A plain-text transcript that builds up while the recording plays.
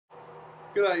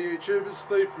G'day YouTubers,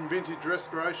 Steve from Vintage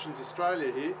Restorations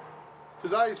Australia here.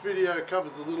 Today's video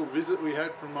covers a little visit we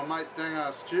had from my mate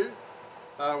Dangar Stu.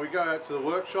 We go out to the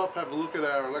workshop, have a look at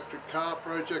our electric car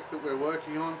project that we're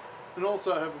working on, and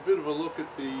also have a bit of a look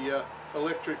at the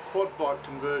electric quad bike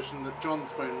conversion that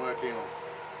John's been working on.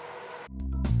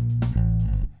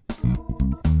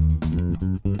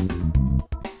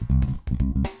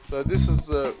 So this is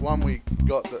the one we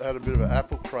got that had a bit of an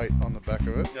apple crate on the back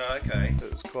of it. Oh, okay.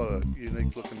 It was quite a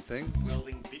unique looking thing.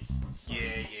 Welding bits. Yeah,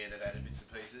 they've added bits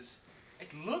and pieces.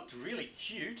 It looked really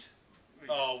cute.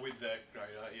 Oh, with the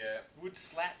grader, yeah. Wood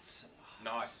slats.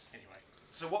 Nice. Anyway.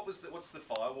 So what's the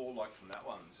firewall like from that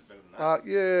one? Is it better than that?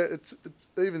 Yeah, it's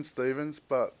even Stevens,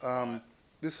 but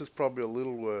this is probably a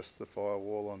little worse, the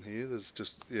firewall on here. There's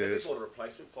just, yeah. We bought a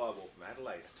replacement firewall from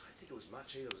Adelaide. I don't think it was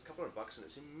much either. It was a couple of $100 and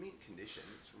it's in mint condition.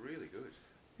 It's really good.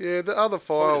 Yeah, the other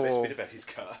firewall. Probably the best bit about his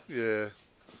car. Yeah.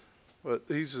 But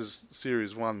his is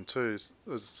Series 1 too.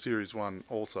 It's Series 1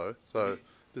 also. So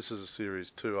this is a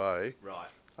Series 2A. Right.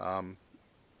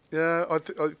 Yeah, I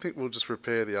think we'll just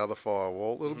repair the other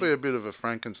firewall. It'll be a bit of a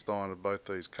Frankenstein of both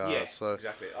these cars. Yeah, so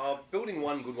exactly. Building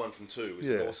one good one from two is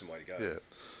an awesome way to go. Yeah.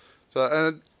 So,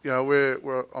 and you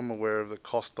know, I'm aware of the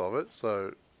cost of it.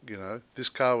 So, you know, this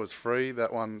car was free.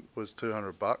 That one was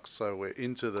 $200. So we're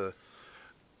into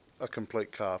a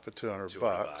complete car for $200.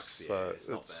 $200, So it's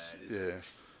not bad, is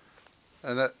it?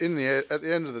 And at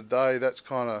the end of the day, that's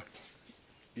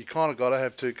you kind of got to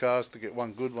have two cars to get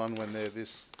one good one when they're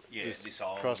this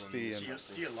old crusty.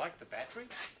 Do you like the battery?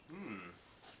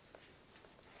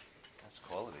 That's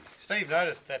quality. Steve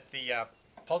noticed that the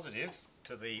positive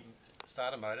to the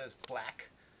starter motor is black,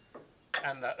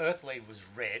 and the earth lead was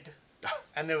red,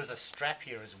 and there was a strap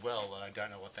here as well that I don't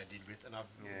know what they did with. And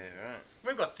Right.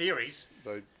 We've got theories.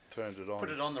 They turned it on. Put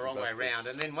it on the wrong way backwards. round,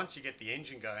 and then once you get the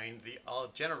engine going, the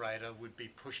old generator would be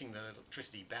pushing the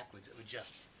electricity backwards. It would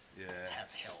just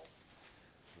have hell.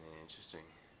 Yeah, interesting.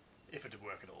 If it would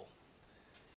work at all.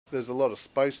 There's a lot of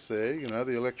space there. You know,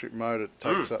 the electric motor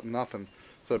takes up nothing.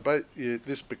 So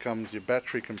this becomes your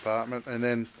battery compartment, and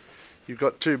then you've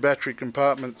got two battery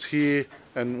compartments here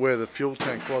and where the fuel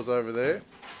tank was over there.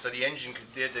 So the engine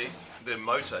could, the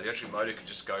electric motor could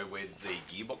just go where the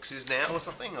gearbox is now or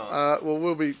something? Or? Well,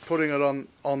 we'll be putting it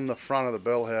on the front of the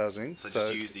bell housing. So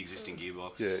just use the existing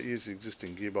gearbox? Yeah, use the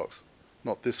existing gearbox.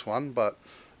 Not this one, but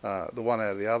the one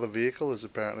out of the other vehicle is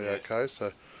apparently okay.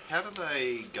 So, how do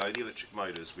they go, the electric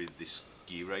motors, with this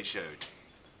gear ratio?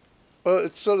 well,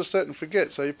 it's sort of set and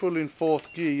forget. So you put it in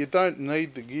fourth gear. You don't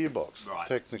need the gearbox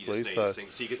technically. You just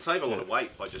need so you could save a lot of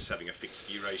weight by just having a fixed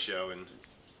gear ratio, and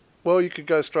well, you could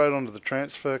go straight onto the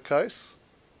transfer case.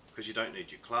 Because you don't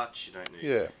need your clutch, you don't need...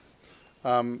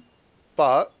 Yeah.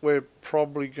 But we're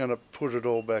probably going to put it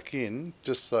all back in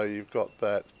just so you've got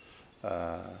that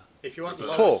if you want the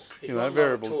torque,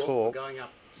 variable torque. Going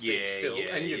up still,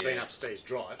 and you've been up Steve's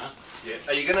drive. Yeah.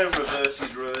 Are you going to use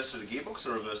reverse for the gearbox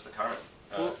or reverse the current?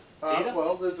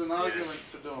 Well, there's an argument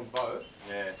for doing both.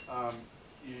 Yeah.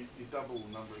 You double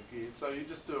the number of gears, so you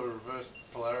just do a reverse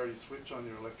polarity switch on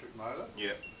your electric motor.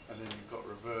 Yeah. And then you've got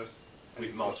reverse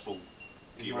with multiple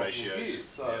gear ratios.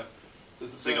 Gears.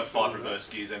 So you got 5 reverse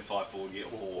gears and 5 forward gear,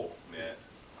 or 4. Yeah.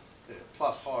 Yeah.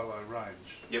 Plus high-low range.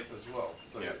 Yep. As well.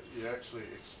 So you're actually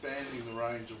expanding the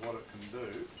range of what it can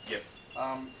do. Yep.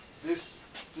 This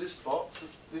box,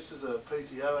 this is a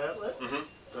PTO outlet.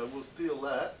 So we'll steal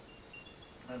that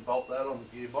and bolt that on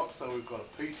the gearbox. So we've got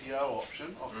a PTO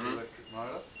option off the electric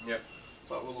motor. Yep.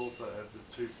 But we'll also have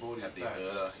the 240 have the back.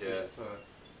 inverter, yeah. So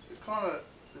it kind of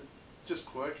just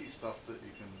quirky stuff that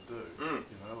you can do.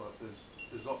 You know, like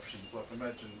there's options. Like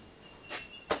imagine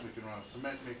we can run a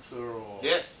cement mixer or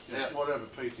whatever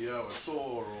PTO, a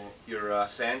saw or your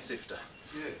sand sifter.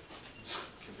 Yeah.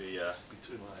 Can be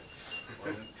too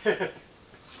late.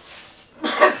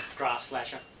 Grass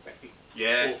slasher.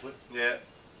 4 foot.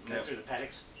 Yeah. Through the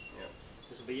paddocks. Yeah.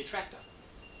 This will be your tractor.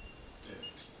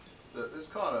 Yeah. There's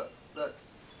kind of that.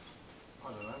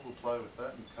 I don't know. We'll play with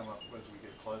that and come up as we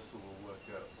get closer. We'll work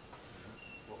out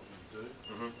what we can do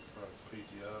as far as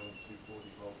PTO and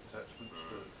 240 volt attachments.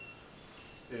 But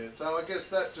yeah, so I guess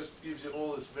that just gives you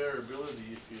all this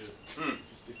variability if you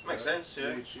stick makes sense.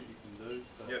 Yeah. Shit you can do.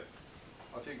 So yep.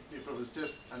 I think if it was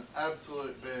just an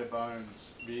absolute bare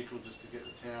bones vehicle just to get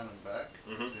to town and back,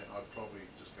 then I'd probably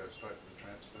just go straight to the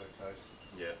transfer case.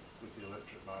 Yeah. With the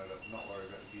electric motor, not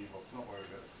worry about the gearbox, not worry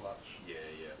about the clutch. Yeah,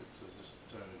 yeah. It's just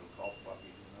turn it into a golf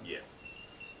buggy, you know? Yeah.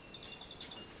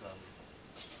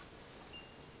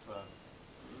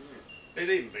 It'd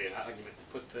even be an argument to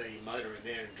put the motor in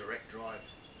there in direct drive,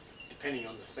 depending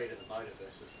on the speed of the motor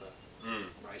versus the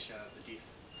ratio of the diff.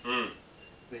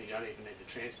 then you don't even need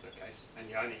the transfer case, and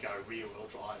you only go rear wheel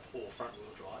drive or front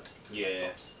wheel drive. Yeah.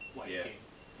 Tops weight again.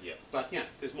 Yeah. But yeah,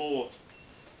 there's more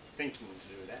thinking to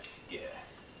do with that. Yeah.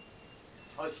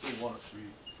 I still want it to be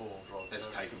four-wheel drive. That's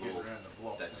to capable. get around the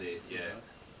block. That's it. You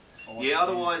Yeah. know? Yeah.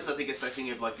 Otherwise, I think it's that thing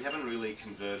of like you haven't really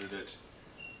converted it.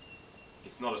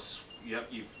 It's not a.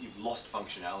 You've lost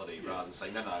functionality rather than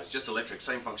saying no, it's just electric,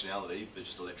 same functionality, but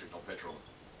just electric, not petrol.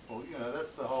 Well, you know,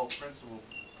 that's the whole principle.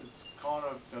 It's kind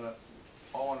of gonna.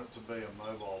 I want it to be a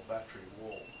mobile battery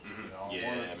wall. Mm-hmm. You know, I Yeah,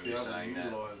 want I it to remember be able to saying that.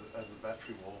 utilise it as a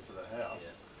battery wall for the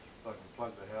house, so I can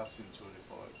plug the house into it if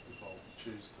I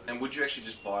choose to. And would you actually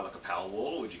just buy like a power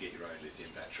wall, or would you get your own lithium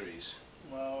batteries?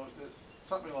 Well,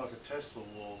 something like a Tesla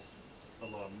wall's a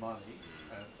lot of money,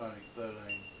 and it's only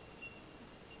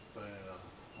 13,500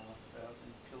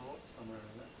 kilowatts, somewhere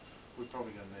in there. We're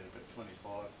probably going to need about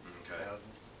 25,000.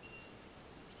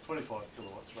 25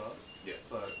 kilowatts rather. Yeah.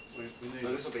 So we need. So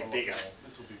this will be bigger.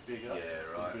 This will be bigger. Yeah,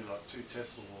 right. It'll be like 2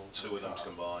 Tesla walls. Two of them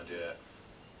combined, yeah.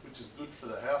 Which is good for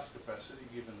the house capacity,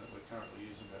 given that we're currently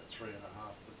using about 3.5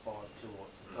 to 5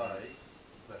 kilowatts a day.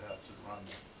 The house would run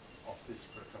off this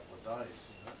for a couple of days,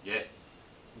 you know. Yeah.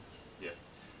 Yeah.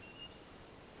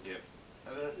 Yeah.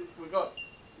 And we've got,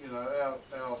 you know,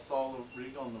 our solar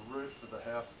rig on the roof of the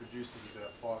house produces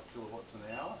about 5 kilowatts an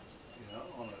hour. You know,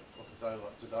 on a day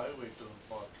like today, we're doing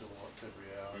 5 kilowatts every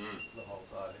hour the whole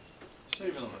day.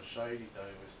 Even on a shady day,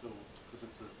 we're still, because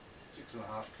it's a 6.5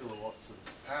 kilowatts of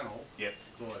panel. Yep.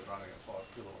 It's always running at 5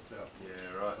 kilowatts out.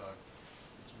 Yeah, right. So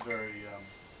it's very,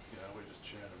 you know, we're just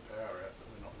churning power out that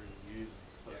we're not really using.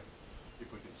 So if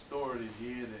we can store it in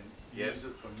here, then use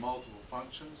it for multiple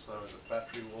functions. So as a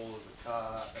battery wall, as a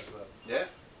car, as a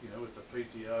you know, with the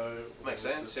PTO. Makes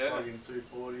sense. Plug-in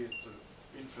 240. It's a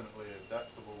infinitely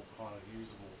adaptable kind of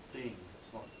usable thing.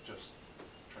 It's not just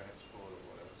transport or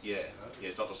whatever. Yeah. You know? Yeah.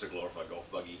 It's not just a glorified golf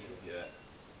buggy. Yeah.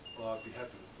 Well, I'd be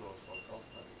happy with glorified golf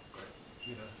buggy, but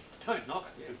you know, Don't knock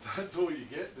it. if that's all you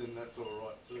get, then that's all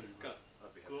right too. Go.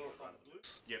 I'd be happy. Glorified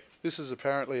bliss. Yep. This is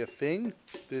apparently a thing.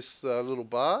 This little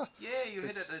bar. Yeah, you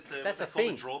hit the That's a what they call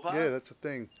thing. the draw bar. Yeah, that's a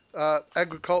thing.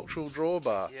 Agricultural draw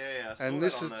bar. Yeah, I saw And that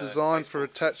this on is the designed for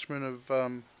Facebook. attachment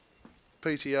of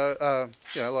PTO,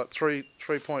 you know, like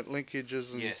three-point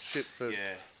linkages and Yes, shit for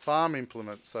yeah. farm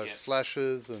implements, so Yep.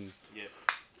 slashers and Yep.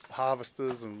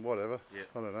 harvesters and whatever. Yep.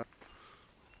 I don't know.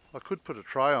 I could put a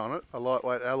tray on it, a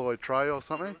lightweight alloy tray or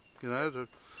something, you know, but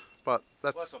Well,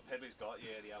 that's that's, what Pedley's got.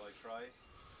 Yeah, the alloy tray.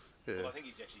 Well, I yeah, think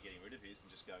he's actually getting rid of his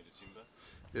and just going to timber,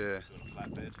 yeah. doing a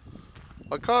flatbed.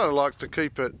 I kind of like to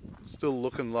keep it still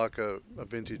looking like a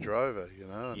vintage Rover, you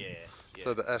know. Yeah. Yeah.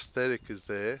 So the aesthetic is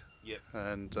there. Yep.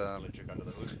 And Just electric under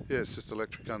the hood. yeah, it's just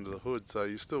electric under the hood, so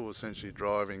you're still essentially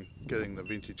driving, getting the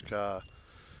vintage car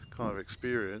kind of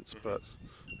experience, but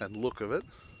and look of it.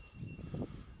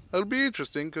 It'll be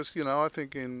interesting because, you know, I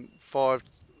think in 5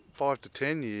 to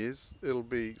 10 years it'll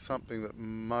be something that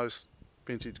most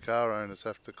vintage car owners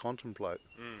have to contemplate.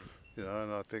 You know,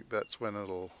 and I think that's when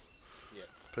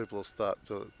people will start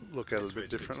to look at it a bit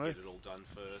differently. Get it all done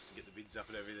first, and get the bids up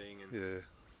and everything, and Yeah.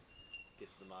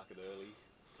 get to the market early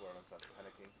before everyone starts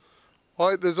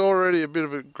panicking. There's already a bit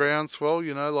of a groundswell,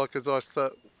 you know, like as I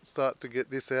start to get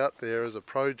this out there as a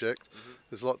project,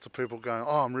 there's lots of people going,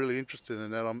 oh, I'm really interested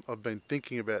in that, I've been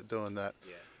thinking about doing that.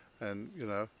 Yeah. And, you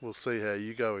know, we'll see how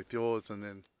you go with yours, and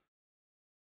then...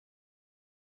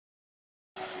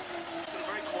 It's been a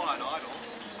very quiet idle.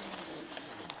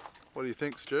 What do you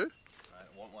think, Stu? I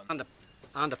don't want one.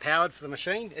 Underpowered for the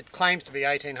machine. It claims to be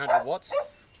 1800 watts,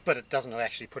 but it doesn't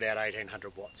actually put out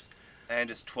 1800 watts.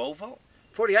 And it's 12 volt?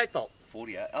 48 volt.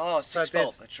 48. Oh, 6 So volt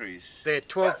there's- batteries. They're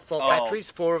 12 volt Oh. batteries,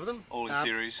 4 of them. All in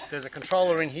series. There's a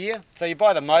controller in here. So you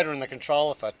buy the motor and the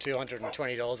controller for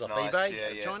 $220 off Nice, eBay yeah,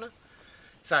 in yeah. China.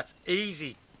 So it's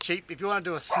easy, cheap. If you want to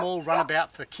do a small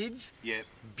runabout for kids, Yep.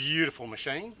 beautiful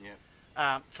machine. Yep.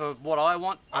 For what I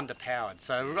want, underpowered.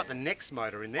 So we've got the next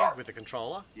motor in there with the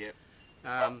controller, Yep.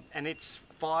 and it's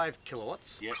 5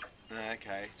 kilowatts. Yep.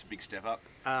 Okay, it's a big step up.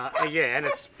 Yeah, and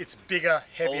it's bigger,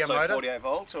 heavier Also motor. 48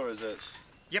 volts, or is it?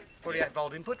 Yep, 48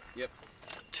 volt input. Yep.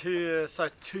 So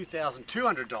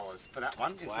 $2,200 for that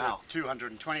one instead Wow. of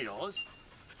 $220.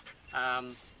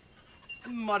 It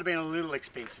might have been a little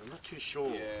expensive. I'm not too sure.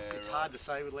 Yeah, It's right. hard to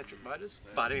say with electric motors.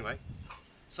 But anyway,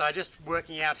 so just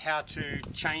working out how to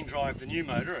chain drive the new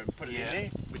motor and put it in there,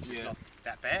 which is not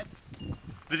that bad.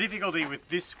 The difficulty with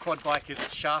this quad bike is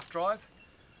it's shaft drive.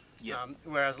 Yep.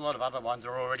 Whereas a lot of other ones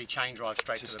are already chain drive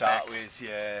straight to, To the start back, with,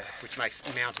 yeah. which makes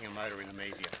mounting a motor in them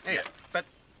easier. Anyway, Yep. but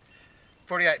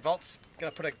 48 volts,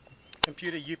 going to put a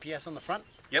computer UPS on the front.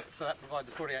 Yep. So that provides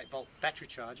a 48 volt battery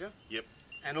charger Yep.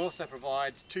 and also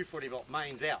provides two 40 volt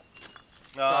mains out.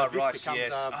 So this right, becomes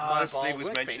yes. a mobile Steve was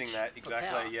workbench mentioning that, for power.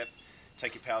 exactly, yep.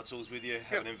 Take your power tools with you,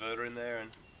 have an inverter in there and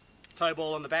Tow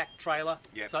ball on the back, trailer.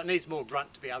 Yep. So it needs more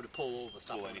grunt to be able to pull all the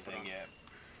stuff. pull on the anything, front. yeah.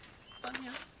 Done,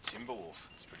 yeah. Timberwolf,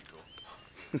 that's pretty cool.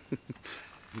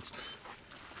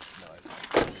 That's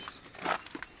nice.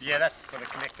 Yeah, that's for the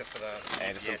connector for the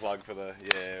Anderson yes. plug for the,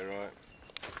 yeah, right.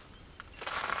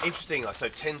 Interesting, like, so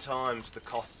 10 times the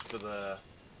cost for the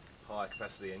high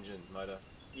capacity engine motor.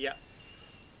 Yeah.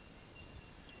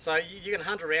 So you can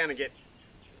hunt around and get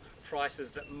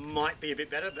prices that might be a bit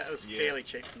better. That was fairly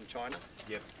cheap from China.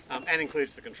 Yep. And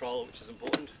includes the controller, which is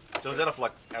important. So is that off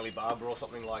like Alibaba or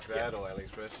something like that, or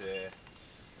AliExpress? Yeah.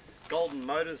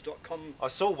 Goldenmotors.com. I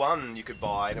saw one you could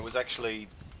buy, and it was actually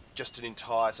just an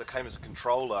entire. So it came as a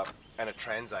controller and a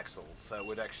transaxle. So it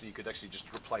would actually you could actually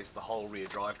just replace the whole rear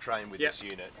drivetrain with this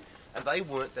unit, and they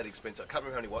weren't that expensive. I can't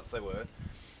remember how many watts they were,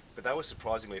 but they were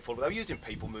surprisingly affordable. They were used in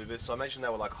people movers, so I imagine they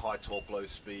were like high torque, low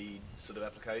speed sort of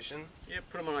application. Yeah,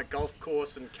 put them on a golf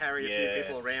course and carry a few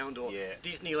people around, or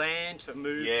Disneyland to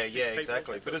move. six people,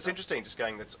 exactly. that sort But of it's stuff. interesting, just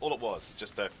going. That's all it was.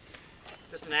 Just a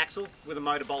Just an axle with a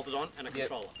motor bolted on and a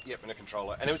controller. Yep, and a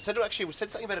controller. And it was said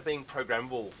something about it being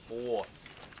programmable for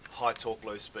high torque,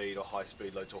 low speed, or high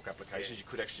speed, low torque applications. You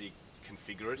could actually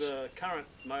configure it. The current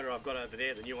motor I've got over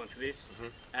there, the new one for this,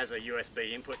 has a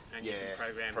USB input, and you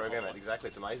can program it. Exactly.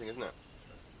 It's amazing, isn't it?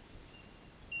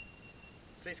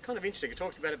 See, it's kind of interesting. It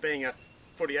talks about it being a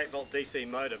 48 volt DC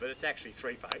motor, but it's actually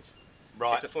three phase.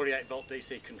 Right. It's a 48 volt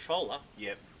DC controller.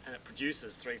 Yep. And it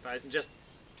produces three phase and just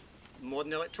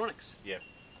modern electronics. Yep.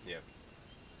 Yep.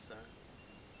 So,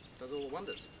 does all the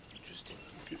wonders. Interesting.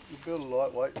 You build a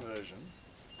lightweight version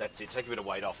That's it. Take a bit of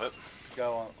weight off it. to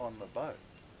go on the boat.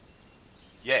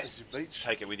 Yeah. It's your beach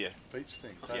Take it with you.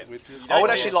 thing. Take it with you. I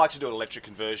would actually like to do an electric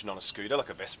conversion on a scooter, like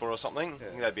a Vespa or something. Yeah. I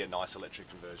think that'd be a nice electric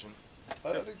conversion.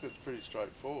 I think that's pretty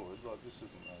straightforward. Like this isn't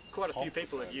a Quite a few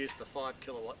people have complicated- used the 5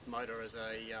 kilowatt motor as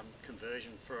a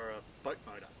conversion for a boat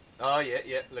motor. Oh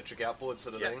yeah, electric outboard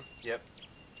sort of Yep. thing. Yep.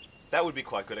 That would be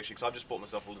quite good actually, because I've just bought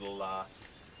myself a little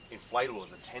inflatable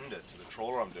as a tender to the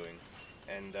trawler I'm doing,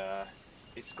 and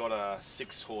it's got a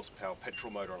 6 horsepower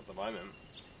petrol motor on at the moment,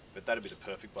 but that'd be the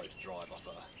perfect boat to drive off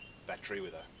a battery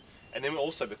with her. And then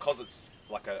also, because it's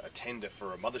like a tender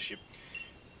for a mothership,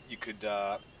 you could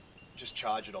just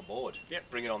charge it on board. Yep.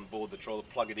 Bring it on board the trawler,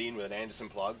 plug it in with an Anderson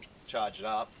plug, charge it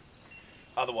up.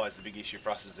 Otherwise, the big issue for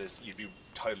us is you'd be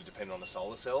totally dependent on a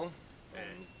solar cell,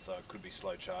 and so it could be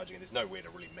slow charging. And there's nowhere to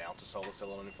really mount a solar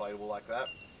cell on an inflatable like that,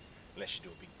 unless you do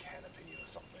a big canopy or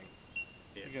something.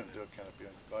 You're going to do a canopy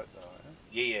on your boat though, aren't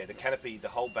you? Yeah, the canopy, the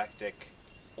whole back deck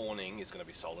awning is going to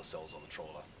be solar cells on the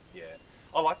trawler. Yeah,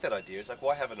 I like that idea. It's like,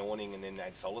 why have an awning and then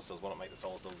add solar cells? Why not make the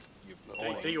solar cells your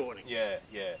awning? The awning. Yeah.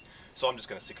 So I'm just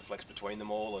going to stick a flex between them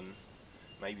all, and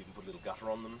maybe even put a little gutter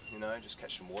on them. You know, just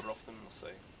catch some water off them. We'll see.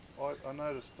 I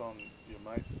noticed on your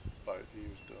mate's boat he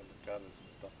was doing the gutters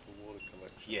and stuff for water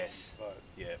collection. Yes. On his boat.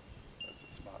 Yeah. That's a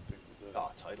smart thing to do.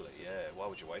 Oh, totally. Yeah. Why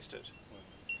would you waste it?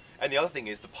 And the other thing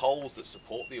is the poles that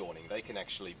support the awning, they can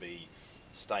actually be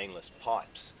stainless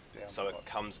pipes. Down So it pipe.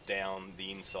 comes down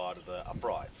the inside of the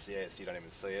uprights. Yeah, so you don't even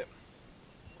see it.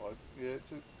 Yeah,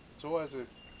 it's always a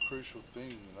crucial thing,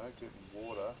 you know, getting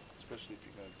water, especially if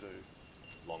you're going to do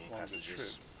Long longer passages.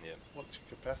 trips. Yeah. What's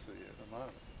your capacity at the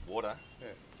moment? Water? Yeah,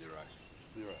 0.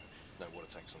 0. There's no water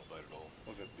tanks on the boat at all.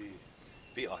 What about beer?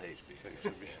 Beer, oh, heaps beer. Heaps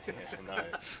of beer. Yeah,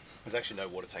 no. There's actually no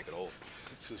water tank at all.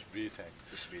 It's just beer tank.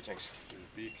 Just beer tanks. There's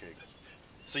beer kegs.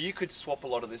 So you could swap a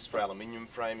lot of this for aluminium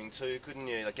framing too, couldn't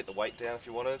you? Like get the weight down if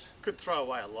you wanted. Could throw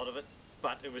away a lot of it,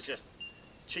 but it was just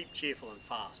cheap, cheerful and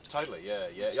fast. Totally, yeah.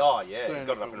 Oh, yeah. So You've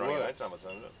got it if up it and running. works. No time it's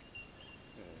it.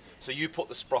 So you put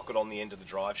the sprocket on the end of the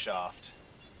drive shaft.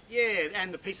 Yeah,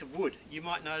 and the piece of wood. You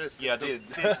might notice that Yeah, I did.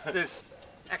 there's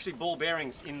actually ball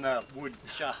bearings in the wood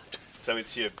shaft. So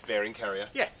it's your bearing carrier.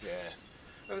 Yeah. Yeah.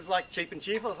 It was like cheap and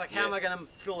cheerful. It's like, how am I going to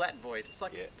fill that void? It's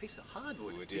like Yeah. a piece of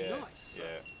hardwood. Wood, It'd be yeah. nice. Yeah.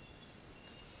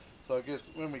 So I guess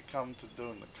when we come to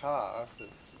doing the car, we're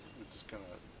just going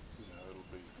to, you know, it'll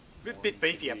be... Bit more beefier,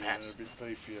 inconvenient, perhaps. A bit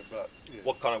beefier, but yeah.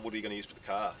 What kind of wood are you going to use for the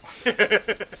car?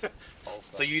 whole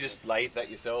So you just lathe that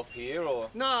yourself here, or?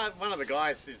 No, one of the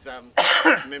guys is a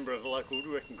member of a local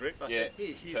woodworking group. I Yeah. said,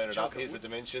 here's Turn a it chunk up. of Here's the wood.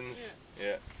 dimensions.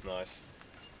 Yeah. Nice.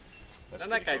 That's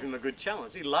And that pretty gave cool. him a good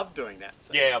challenge. He loved doing that.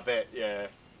 So. Yeah, I bet. Yeah.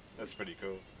 That's pretty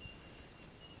cool.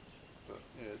 But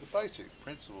yeah, the basic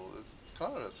principle is it's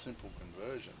kind of a simple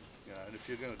conversion, you know. And if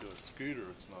you're going to do a scooter,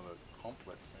 it's not a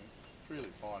complex thing. It's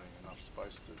really finding enough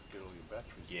space to get all your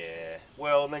batteries. and Yeah.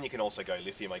 Well, and then you can also go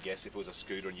lithium, I guess, if it was a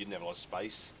scooter and you didn't have a lot of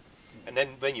space. And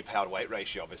then your power to weight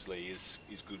ratio obviously is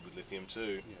good with lithium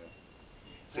too. stuff. Yeah.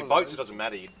 See, boats, it doesn't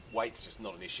matter. Weight's just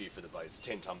not an issue for the boat. It's a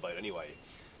 10-ton boat anyway.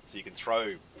 So you can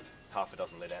throw half a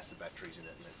dozen lead acid batteries in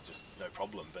it and it's just no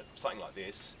problem. But something like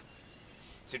this,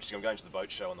 it's interesting. I'm going to the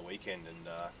boat show on the weekend and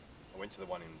I went to the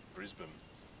one in Brisbane.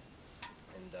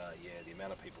 And yeah, the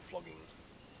amount of people flogging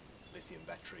lithium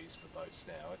batteries for boats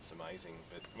now, it's amazing.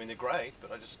 But I mean, they're great,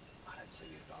 but I don't see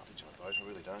the advantage on a boat. I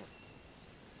really don't.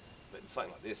 But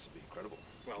something like this would be incredible.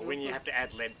 Well, when you have to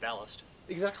add lead ballast.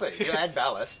 Exactly. You add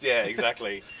ballast. Yeah,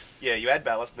 exactly. Yeah, you add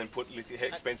ballast and then put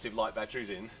expensive light batteries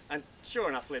in. And sure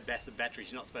enough, lead acid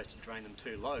batteries, you're not supposed to drain them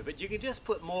too low, but you can just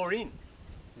put more in.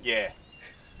 Yeah.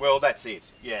 Well, that's it.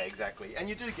 Yeah, exactly. And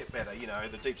you do get better. You know,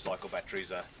 the deep cycle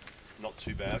batteries are not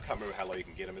too bad. I can't remember how low you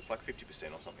can get them. It's like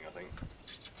 50% or something, I think.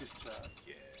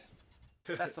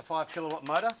 Yeah. That's the 5 kilowatt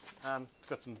motor. It's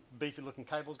got some beefy looking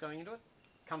cables going into it.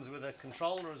 Comes with a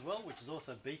controller as well, which is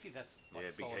also beefy. That's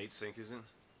like big heat sink, isn't it?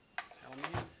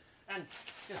 Aluminium. And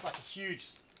just like a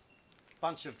huge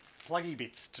bunch of pluggy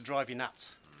bits to drive you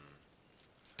nuts.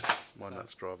 Why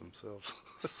nuts drive themselves?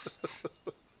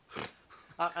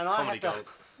 And I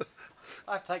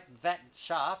have to take that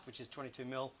shaft, which is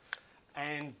 22mm,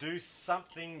 and do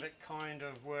something that kind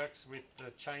of works with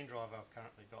the chain drive I've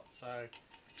currently got. So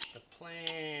the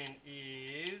plan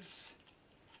is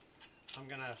I'm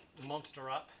going to monster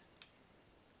up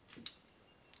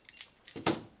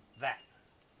that.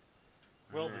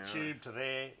 Weld the tube to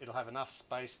there, it'll have enough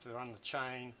space to run the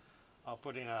chain. I'll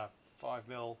put in a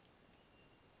 5mm,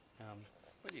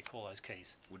 what do you call those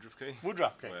keys? Woodruff key?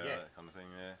 Woodruff key, well, yeah. That kind of thing,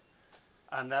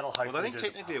 yeah. And that'll hopefully Well, I think do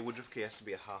technically a Woodruff key has to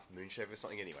be a half moon shape or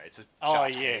something anyway. It's a oh,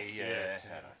 shaft yeah, key, yeah.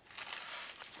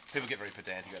 People get very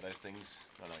pedantic about those things.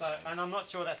 So, and I'm not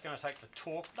sure that's going to take the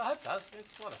torque. I hope it does.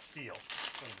 It's a lot of steel.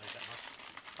 Doesn't need that much.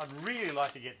 I'd really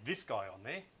like to get this guy on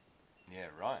there. Yeah,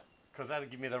 right. Because that'll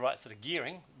give me the right sort of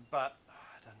gearing, but I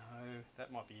don't know,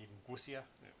 that might be even wussier.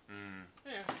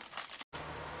 Yeah.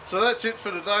 So that's it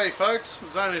for today, folks. It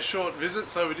was only a short visit,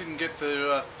 so we didn't get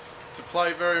to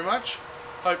play very much.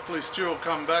 Hopefully Stu will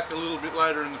come back a little bit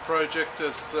later in the project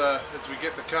as we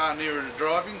get the car nearer to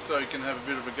driving, so he can have a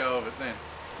bit of a go of it then.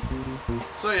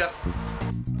 See ya.